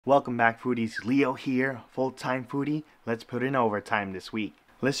Welcome back, foodies. Leo here, full-time foodie. Let's put in overtime this week.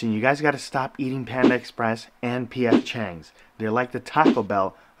 Listen, you guys gotta stop eating Panda Express and PF Chang's. They're like the Taco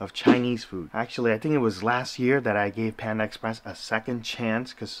Bell of Chinese food. Actually, I think it was last year that I gave Panda Express a second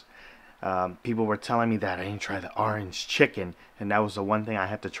chance because people were telling me that I didn't try the orange chicken, and that was the one thing I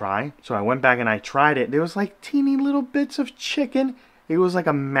had to try. So I went back and I tried it. There was like teeny little bits of chicken. It was like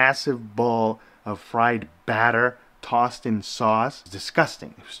a massive ball of fried batter tossed in sauce.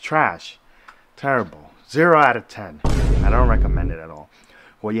 Disgusting. It was trash. Terrible. 0 out of 10. I don't recommend it at all.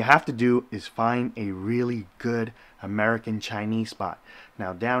 What you have to do is find a really good American Chinese spot.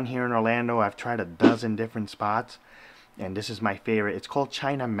 Now down here in Orlando, I've tried a dozen different spots, and this is my favorite. It's called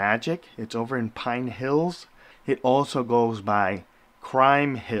China Magic. It's over in Pine Hills. It also goes by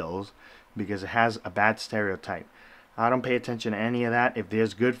Crime Hills because it has a bad stereotype. I don't pay attention to any of that. If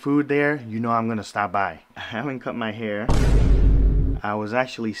there's good food there, you know I'm gonna stop by. I haven't cut my hair. I was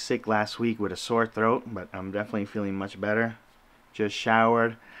actually sick last week with a sore throat, but I'm definitely feeling much better. Just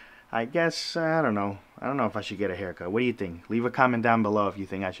showered. I guess, I don't know. I don't know if I should get a haircut. What do you think? Leave a comment down below if you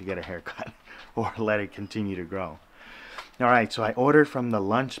think I should get a haircut or let it continue to grow. Alright, so I ordered from the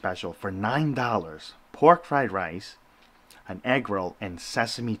lunch special for $9. Pork fried rice, an egg roll, and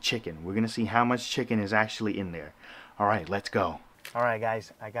sesame chicken. We're gonna see how much chicken is actually in there. Alright, let's go. Alright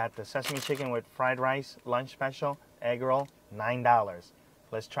guys, I got the sesame chicken with fried rice, lunch special, egg roll, $9.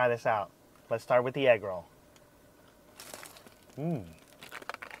 Let's try this out. Let's start with the egg roll. It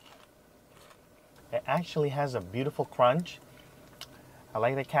actually has a beautiful crunch. I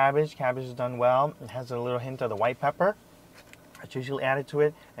like the cabbage. Cabbage is done well. It has a little hint of the white pepper. It's usually added to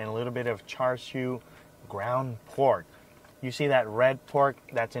it, and a little bit of char siu ground pork. You see that red pork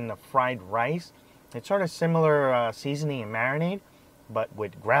that's in the fried rice? It's sort of similar seasoning and marinade, but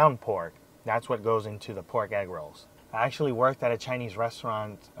with ground pork. That's what goes into the pork egg rolls. I actually worked at a Chinese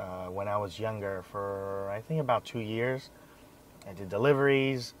restaurant when I was younger for, I think, about 2 years. I did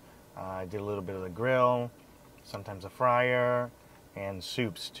deliveries, I did a little bit of the grill, sometimes a fryer, and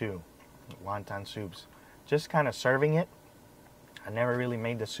soups too, wonton soups. Just kind of serving it. I never really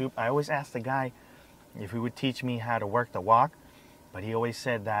made the soup. I always asked the guy if he would teach me how to work the wok, but he always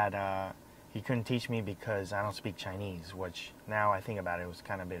said that he couldn't teach me because I don't speak Chinese, which now I think about it was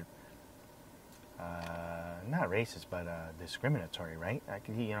kind of a bit, not racist, but discriminatory, right?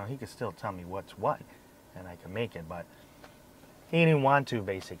 He could still tell me what's what, and I could make it, but he didn't want to,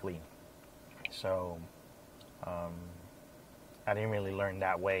 basically. So I didn't really learn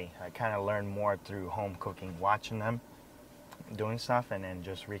that way. I kind of learned more through home cooking, watching them doing stuff, and then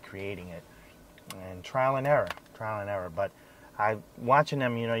just recreating it, and trial and error. But watching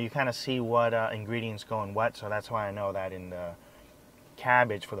them, you kind of see what ingredients go in what, so that's why I know that in the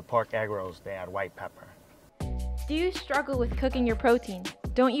cabbage for the pork egg rolls, they add white pepper. Do you struggle with cooking your protein?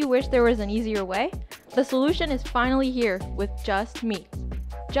 Don't you wish there was an easier way? The solution is finally here with Just Meats.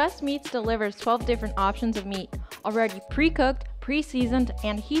 Just Meats delivers 12 different options of meat, already pre-cooked, pre-seasoned,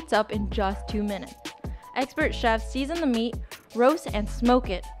 and heats up in just 2 minutes. Expert chefs season the meat, roast and smoke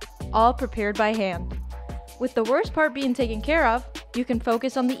it, all prepared by hand. With the worst part being taken care of, you can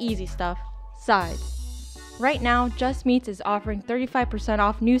focus on the easy stuff, sides. Right now, Just Meats is offering 35%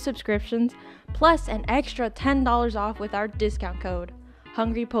 off new subscriptions, plus an extra $10 off with our discount code,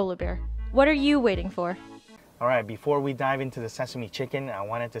 Hungry Polar Bear. What are you waiting for? Alright, before we dive into the sesame chicken, I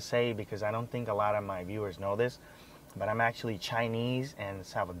wanted to say, because I don't think a lot of my viewers know this, but I'm actually Chinese and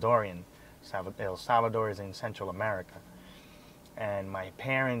Salvadorian. El Salvador is in Central America. And my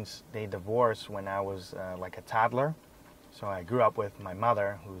parents, they divorced when I was like a toddler. So I grew up with my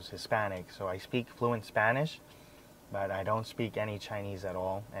mother, who's Hispanic. So I speak fluent Spanish, but I don't speak any Chinese at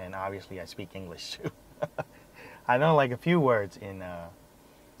all. And obviously I speak English too. I know like a few words in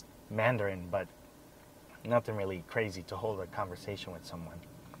Mandarin, but nothing really crazy to hold a conversation with someone.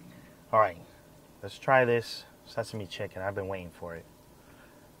 All right, let's try this sesame chicken. I've been waiting for it.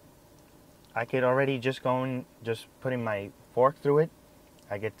 I could already just putting my fork through it,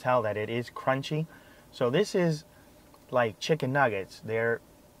 I could tell that it is crunchy. So this is like chicken nuggets. They're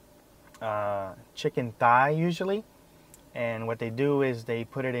chicken thigh usually, and what they do is they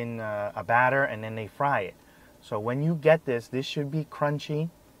put it in a batter and then they fry it. So when you get this should be crunchy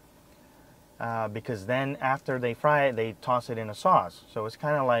because then after they fry it, they toss it in a sauce. So it's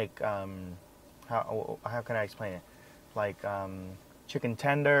kind of like how can I explain it? Like chicken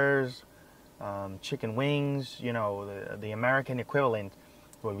tenders, chicken wings, the American equivalent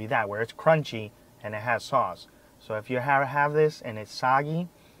would be that, where it's crunchy and it has sauce. So if you have this and it's soggy,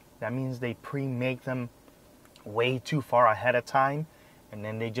 that means they pre-make them way too far ahead of time, and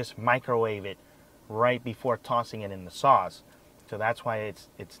then they just microwave it right before tossing it in the sauce. So that's why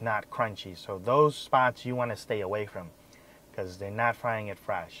it's not crunchy. So those spots you want to stay away from because they're not frying it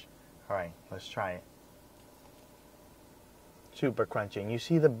fresh. All right, let's try it. Super crunchy. And you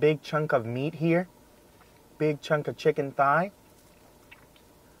see the big chunk of meat here? Big chunk of chicken thigh?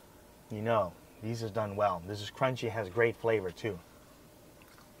 You know, these is done well. This is crunchy, has great flavor too.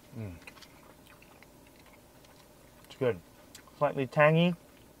 It's good. Slightly tangy, a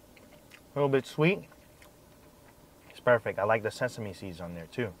little bit sweet. It's perfect. I like the sesame seeds on there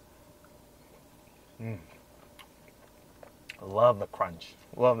too. Love the crunch.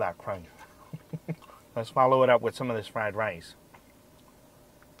 Love that crunch. Let's follow it up with some of this fried rice.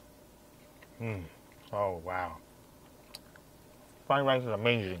 Oh, wow. Fried rice is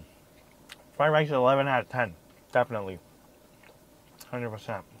amazing. Fried rice is 11 out of 10. Definitely.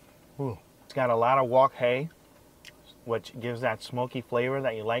 100%. Ooh. It's got a lot of wok hei, which gives that smoky flavor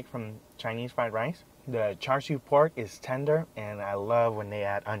that you like from Chinese fried rice. The char siu pork is tender, and I love when they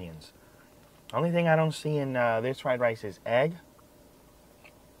add onions. Only thing I don't see in this fried rice is egg,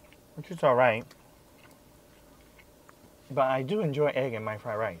 which is alright. But I do enjoy egg in my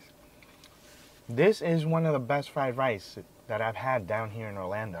fried rice. This is one of the best fried rice that I've had down here in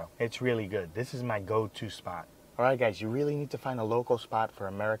Orlando. It's really good. This is my go-to spot. Alright guys, you really need to find a local spot for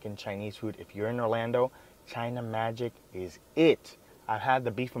American Chinese food. If you're in Orlando, China Magic is it. I've had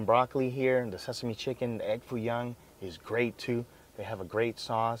the beef and broccoli here, the sesame chicken, the egg foo young is great too. They have a great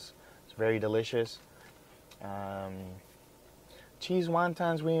sauce. It's very delicious. Cheese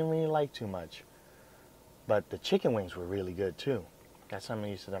wontons we didn't really like too much. But the chicken wings were really good too. That's something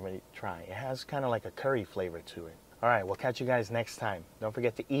you should already try. It has kind of like a curry flavor to it. Alright, we'll catch you guys next time. Don't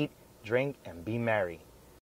forget to eat, drink, and be merry.